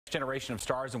Generation of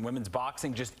stars in women's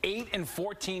boxing, just 8 and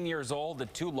 14 years old. The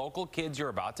two local kids you're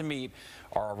about to meet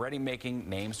are already making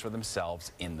names for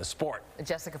themselves in the sport.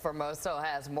 Jessica Formoso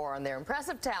has more on their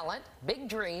impressive talent, big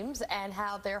dreams, and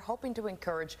how they're hoping to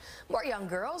encourage more young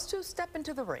girls to step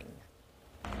into the ring.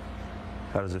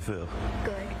 How does it feel?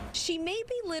 Good. She may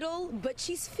be little, but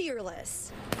she's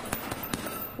fearless.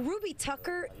 Ruby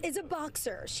Tucker is a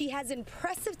boxer. She has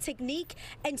impressive technique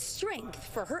and strength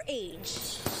for her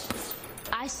age.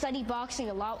 I study boxing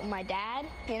a lot with my dad,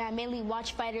 and I mainly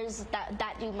watch fighters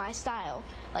that do my style,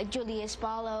 like Julius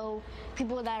Ballo,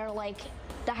 people that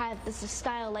have this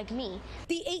style like me.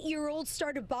 The 8-year-old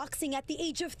started boxing at the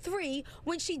age of 3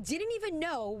 when she didn't even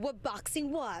know what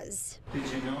boxing was. Did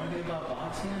you know anything about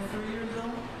boxing at 3 years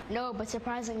old? No, but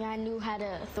surprisingly, I knew how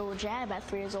to throw a jab at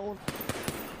 3 years old.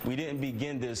 We didn't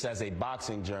begin this as a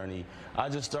boxing journey. I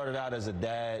just started out as a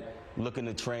dad looking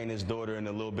to train his daughter in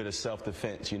a little bit of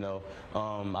self-defense, you know.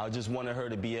 I just wanted her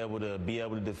to be able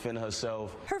to defend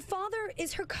herself. Her father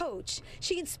is her coach.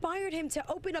 She inspired him to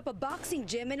open up a boxing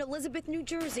gym in Elizabeth, New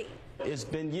Jersey. It's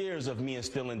been years of me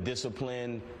instilling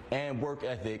discipline and work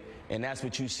ethic, and that's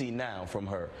what you see now from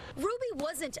her. Ruby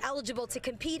wasn't eligible to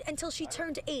compete until she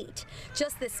turned 8.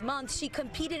 Just this month, she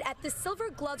competed at the Silver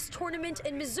Gloves tournament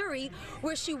in Missouri,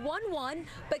 where she won one,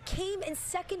 but came in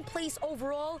 2nd place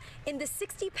overall in the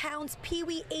 60 pounds Pee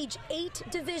Wee age 8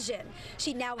 division.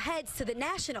 She now heads to the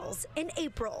Nationals in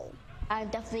April. I'm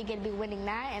definitely going to be winning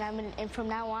that, and from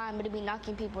now on, I'm going to be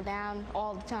knocking people down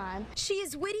all the time. She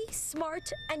is witty,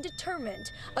 smart, and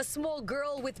determined. A small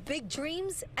girl with big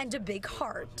dreams and a big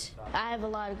heart. I have a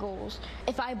lot of goals.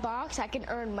 If I box, I can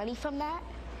earn money from that,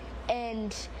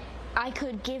 and I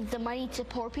could give the money to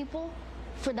poor people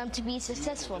for them to be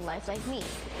successful in life like me.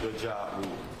 Good job, Ruby.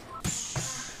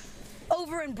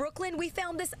 Over in Brooklyn, we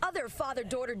found this other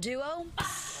father-daughter duo.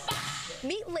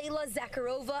 Meet Layla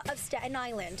Zakharova of Staten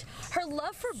Island. Her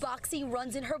love for boxing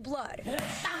runs in her blood.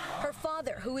 Her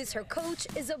father, who is her coach,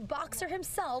 is a boxer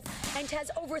himself and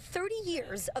has over 30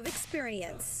 years of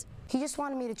experience. He just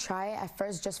wanted me to try it at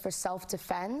first just for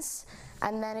self-defense,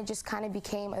 and then it just kind of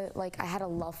became like I had a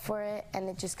love for it, and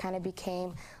it just kind of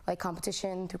became like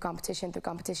competition through competition through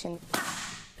competition.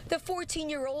 The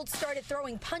 14-year-old started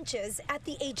throwing punches at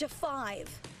the age of 5.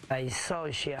 I saw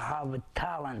she have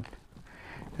talent,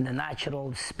 the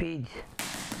natural speed,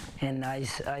 and I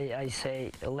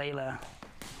say, Layla,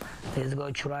 let's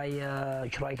go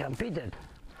try compete it.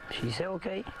 She said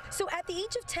okay. So at the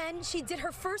age of 10, she did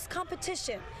her first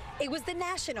competition. It was the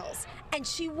Nationals, and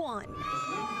she won.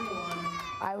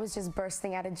 I was just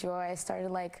bursting out of joy. I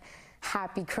started like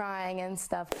happy crying and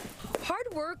stuff. Hard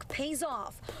work pays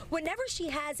off. Whenever she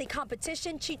has a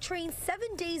competition, she trains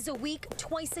 7 days a week,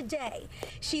 twice a day.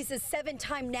 She's a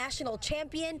 7-time national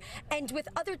champion and with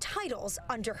other titles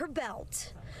under her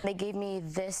belt. They gave me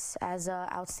this as an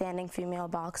outstanding female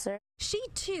boxer. She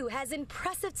too has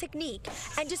impressive technique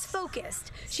and is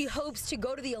focused. She hopes to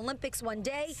go to the Olympics one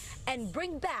day and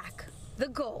bring back the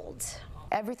gold.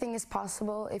 Everything is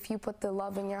possible if you put the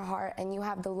love in your heart and you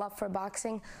have the love for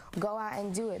boxing. Go out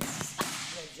and do it.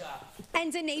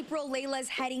 And in April, Layla's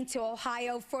heading to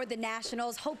Ohio for the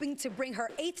Nationals, hoping to bring her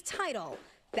 8th title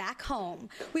back home.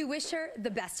 We wish her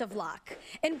the best of luck.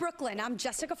 In Brooklyn, I'm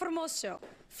Jessica Formoso,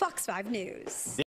 Fox 5 News.